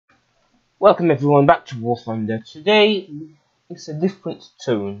Welcome everyone back to Warthunder. Today, it's a different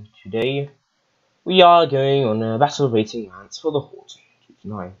tone. Today, we are going on a battle rating rant for the Horten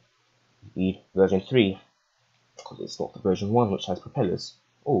 2-9. Indeed, version 3, because it's not the version 1 which has propellers.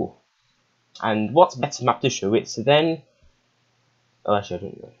 Oh, and what's better map to show it than... Oh, actually, I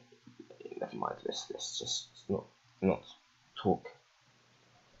don't know. Never mind, let's just not talk.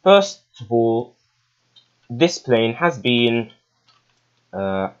 First of all, this plane has been...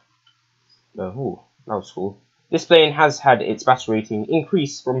 Oh, that was cool. This plane has had its battle rating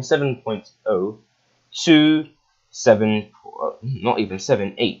increase from 7.0 to 7, not even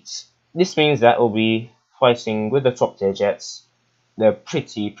 7.8. This means that we'll be fighting with the top tier jets. They're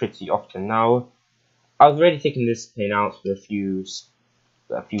pretty often now. I've already taken this plane out for a few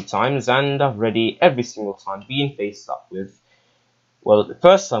times, and I've already every single time been faced up with. Well, the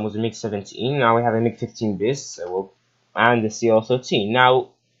first time was a MiG-17. Now we have a MiG-15 bis, and the CL-13. Now,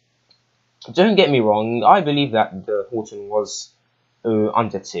 don't get me wrong, I believe that the Horten was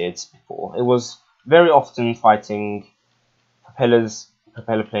under-tiered before. It was very often fighting propeller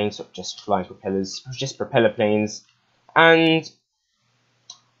planes, not just flying propellers, just propeller planes, and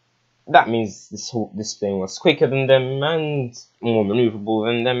that means this plane was quicker than them and more maneuverable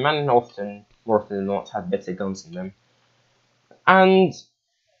than them, and more often than not had better guns than them. And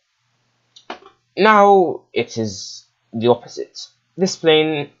now it is the opposite. This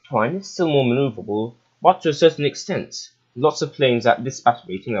plane, fine, is still more maneuverable, but to a certain extent. Lots of planes at this battle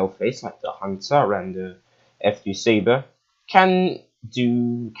rating they'll face, like the Hunter and the F2 Sabre, can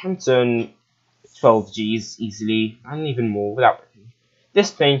turn 12 Gs easily, and even more without weapon.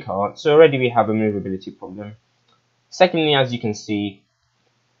 This plane can't, so already we have a maneuverability problem. Secondly, as you can see,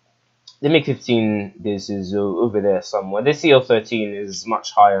 the MiG-15 is over there somewhere. The CL-13 is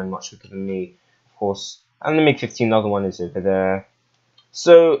much higher and much quicker than me, of course, and the MiG-15, the other one, is over there.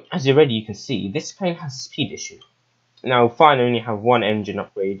 So, as you can see, this plane has a speed issue. Now, fine, I only have one engine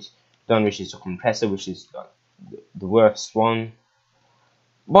upgrade done, which is a compressor, which is the worst one.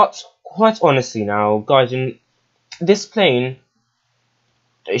 But, quite honestly now, guys, in this plane,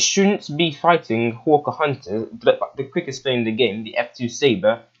 it shouldn't be fighting Hawker Hunter, the quickest plane in the game, the F2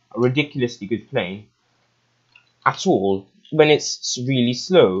 Sabre, a ridiculously good plane, at all, when it's really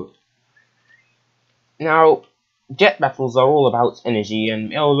slow. Now, jet battles are all about energy,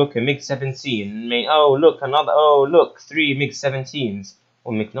 and oh look, a MiG-17, oh look, another, oh look, 3 MiG-17s,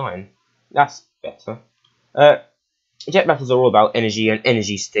 or MiG-9, that's better. Jet battles are all about energy and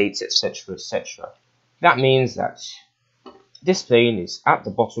energy states, etc, etc. That means that this plane is at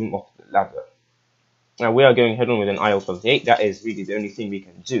the bottom of the ladder. Now we are going head on with an IL-28, that is really the only thing we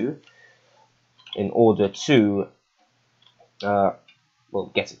can do in order to,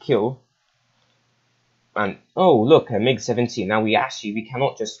 get a kill. And oh look, a MiG-17. Now we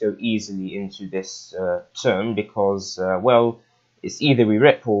cannot just go easily into this term because well, it's either we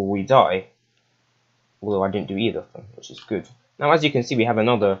rip or we die. Although I didn't do either of them, which is good. Now as you can see, we have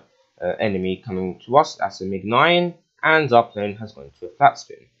another enemy coming to us. That's a MiG-9, and our plane has gone to a flat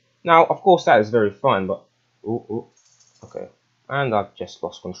spin. Now of course that is very fine, but okay, and I've just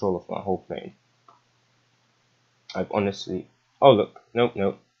lost control of my whole plane. I've honestly, oh look, nope.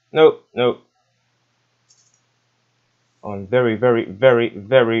 I'm very lucky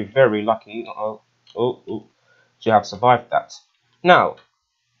to have survived that. Now,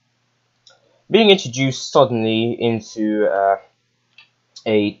 being introduced suddenly into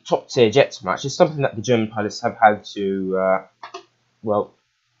a top tier jet match is something that the German pilots have had to,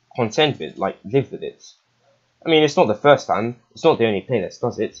 contend with, live with it. I mean, it's not the first time, it's not the only plane that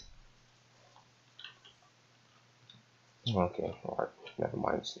does it. Okay, alright, never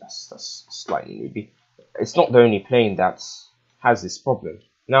mind, that's slightly newbie. It's not the only plane that has this problem.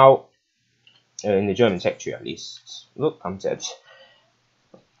 Now, in the German tech tree at least. Look, I'm dead.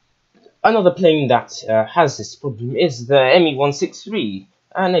 Another plane that has this problem is the Me-163.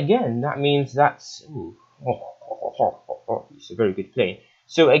 And again, that means that... it's a very good plane.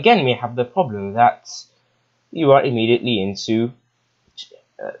 So again, we have the problem that you are immediately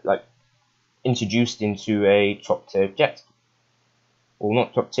introduced into a top tier jet. Well,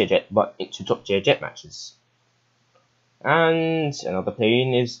 not top tier jet, but into top tier jet matches. And another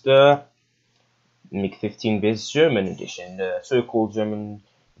plane is the MiG-15 bis German edition, the so-called German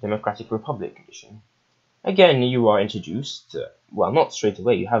Democratic Republic edition. Again, you are introduced, well, not straight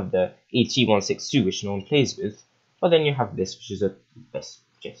away. You have the AT-162, which no one plays with, but then you have this, which is the best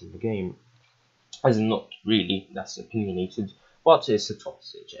jet in the game. As in, not really, that's opinionated, but it's a top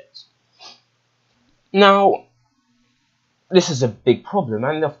tier jet. Now, this is a big problem,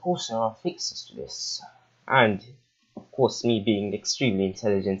 and of course there are fixes to this. And of course, me being extremely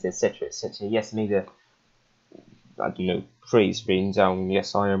intelligent, etc., etc. Yes, made a, I don't know, praise rain down.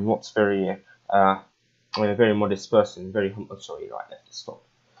 Yes, I am not very, I'm a very modest person, very humble. Sorry, right, I have to stop.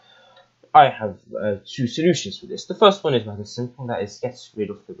 I have two solutions for this. The first one is rather simple, that is get rid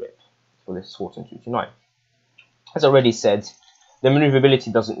of the rip for this Horten 229. As I already said, the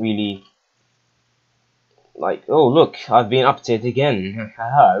maneuverability doesn't really, like, oh look, I've been updated again.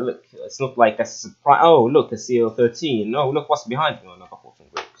 Haha, look, it's not like a surprise. Oh look, a CL13. Oh look, what's behind me? Another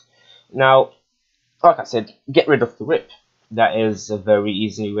Horten grip. Now, like I said, get rid of the rip. That is a very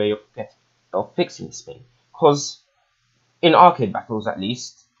easy way of fixing this thing. Because in arcade battles, at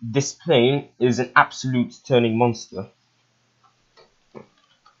least, this plane is an absolute turning monster.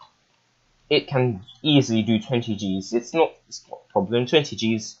 It can easily do 20 Gs. It's not a problem. 20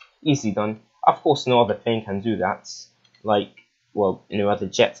 Gs, easily done. Of course, no other plane can do that. Like, well, no other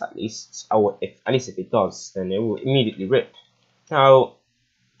jets at least. Or at least if it does, then it will immediately rip. Now,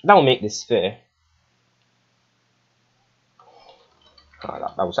 that will make this fair.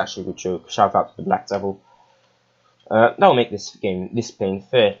 That was actually a good joke. Shout out to the Black Devil. That will make this plane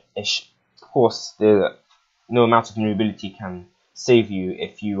fair-ish. Of course, no amount of maneuverability can save you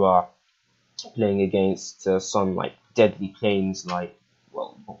if you are playing against some like deadly planes, like,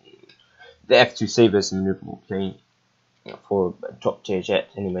 well, the F2 Saber is a maneuverable plane for a top tier jet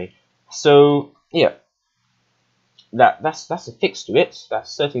anyway. So yeah, that's a fix to it.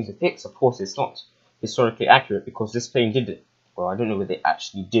 That's certainly a fix. Of course, it's not historically accurate because this plane did it. Well, I don't know whether it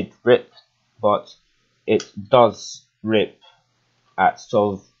actually did rip, but it does rip at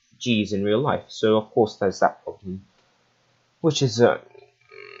 12 Gs in real life. So of course there's that problem, which is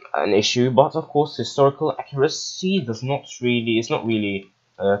an issue. But of course historical accuracy is not really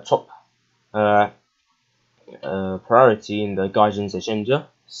top priority in the Gaijin's agenda,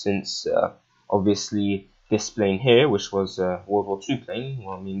 since obviously this plane here, which was a World War II plane,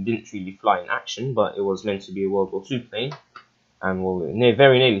 well, I mean, didn't really fly in action, but it was meant to be a World War II plane, and well,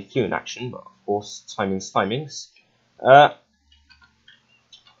 very nearly flew in action, but of course, timings.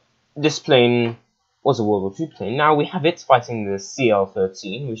 This plane was a World War II plane. Now we have it fighting the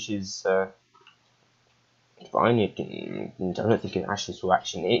CL-13, which is fine. I don't think it actually saw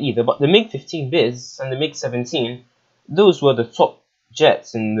action either. But the MiG-15 Biz and the MiG-17, those were the top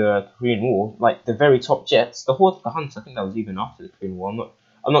jets in the Korean War, like the very top jets. The Hunter, I think that was even after the Korean War.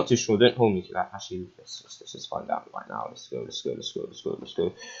 I'm not too sure. Don't hold me to that. Actually, let's just find out right now. Let's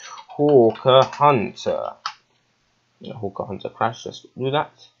go. Hawker Hunter. Yeah, Hawker Hunter crash. Let's do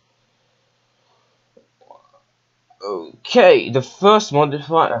that. Okay, the first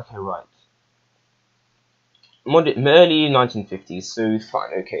modified. Okay, right. Early 1950s. So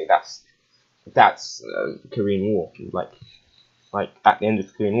fine. Okay, that's Korean War. Like at the end of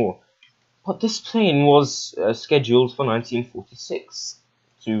the Korean War. But this plane was scheduled for 1946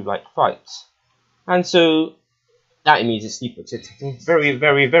 to like fight, and so that immediately puts it at a very,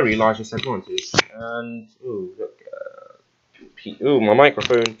 very, very large disadvantage. And oh look, my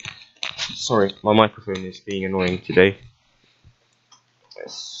microphone. Sorry, my microphone is being annoying today.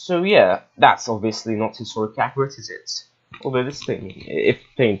 So yeah, that's obviously not historically accurate, is it? Although this thing, if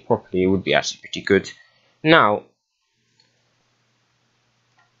played properly, it would be actually pretty good. Now,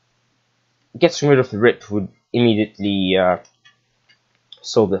 getting rid of the rip would immediately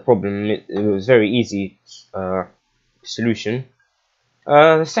solve the problem. It was a very easy solution.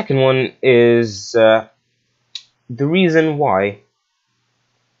 The second one is the reason why.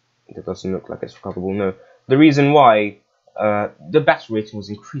 It doesn't look like it's recoverable. No, the reason why the battle rating was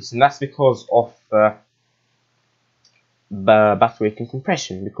increased, and that's because of battle rating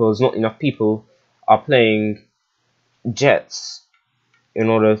compression. Because not enough people are playing jets in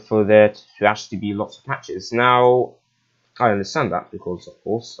order for there to actually be lots of matches. Now, I understand that because, of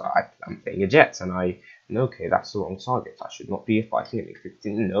course, I'm playing a jet, and I know, okay, that's the wrong target. I should not be fighting at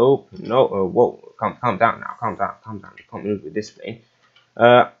MiG-15. No, whoa, calm down now, calm down. You can't move with this plane.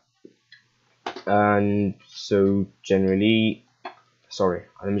 And so generally, sorry,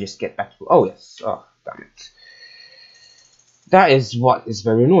 let me just get back to, oh yes, oh damn it. That is what is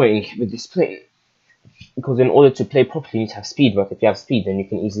very annoying with this plane, because in order to play properly you need to have speed, but if you have speed then you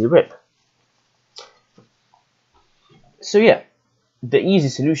can easily rip. So yeah, the easy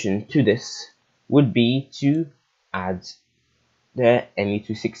solution to this would be to add the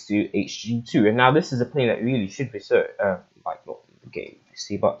Me262 HG2, and now this is a plane that really should research, like not the game you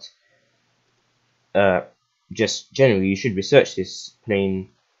see, but just generally you should research this plane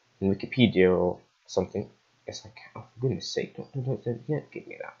in Wikipedia or something. Yes, I can. Oh, for goodness sake, don't give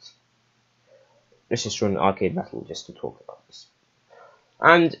me that. Let's just run an arcade battle just to talk about this.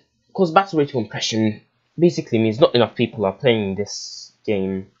 And of course, battle rate compression basically means not enough people are playing this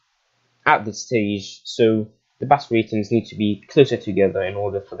game at this stage, so the battle ratings need to be closer together in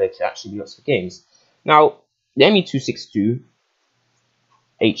order for there to actually be lots of games. Now, the ME262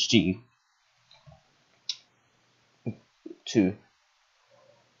 HG2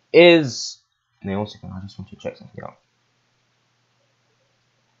 is... Now, 1 second, I just want to check something out.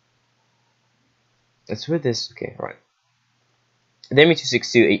 It's with this... Okay, right. The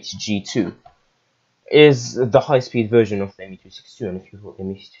ME262 HG2 is the high-speed version of the ME262, and if you thought the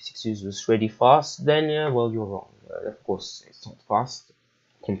ME262 was really fast, then yeah, well, you're wrong. Of course, it's not fast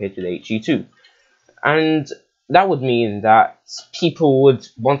compared to the HG2, and that would mean that people would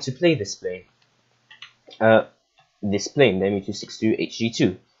want to play this plane, the ME262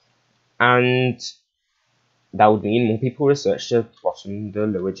 HG2, and that would mean more people research the bottom, the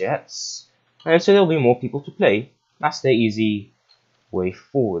lower jets, and so there'll be more people to play. That's the easy way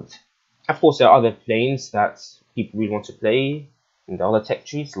forward. Of course, there are other planes that people really want to play in the other tech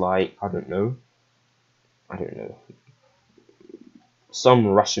trees, like I don't know, some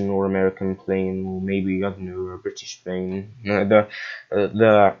Russian or American plane, or maybe I don't know, a British plane. The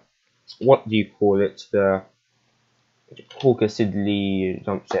what do you call it? The Hawker Siddeley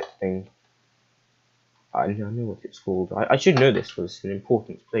jump jet thing. I know what it's called. I should know this because it's an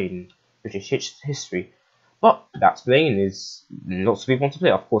important plane in British history. But that plane is lots of people want to play.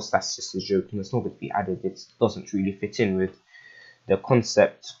 Of course, that's just a joke and it's not going to be added. It doesn't really fit in with the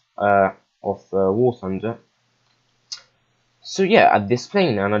concept of Warthunder. So yeah, add this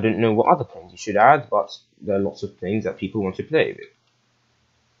plane, and I don't know what other planes you should add, but there are lots of planes that people want to play with.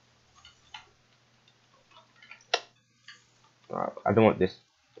 I don't want this.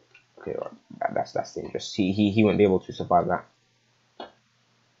 Okay, right. That's dangerous. He won't be able to survive that.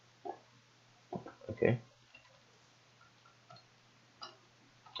 Okay.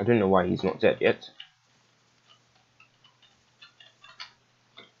 I don't know why he's not dead yet.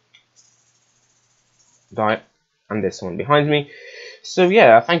 Die. And there's someone behind me. So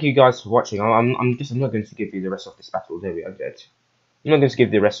yeah, thank you guys for watching. I'm not going to give you the rest of this battle. There we are dead. I'm not going to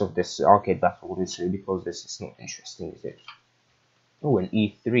give the rest of this arcade battle obviously because this is not interesting, is it? Oh, an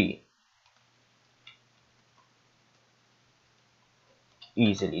E3.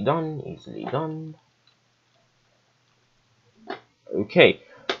 Easily done, easily done. Okay,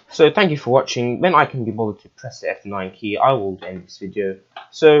 so thank you for watching. When I can be bothered to press the F9 key, I will end this video.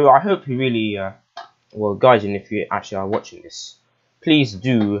 So I hope you really, well guys, and if you actually are watching this, please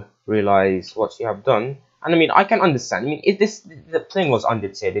do realize what you have done. And I mean, I can understand. I mean, if the plane was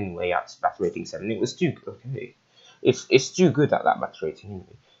undetected anyway at battle rating 7, it was too okay. It's too good at that battle rating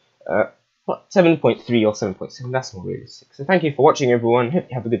anyway. What 7.3 or 7.7? That's more realistic. So thank you for watching, everyone. Hope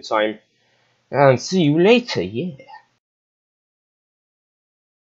you have a good time, and see you later. Yeah.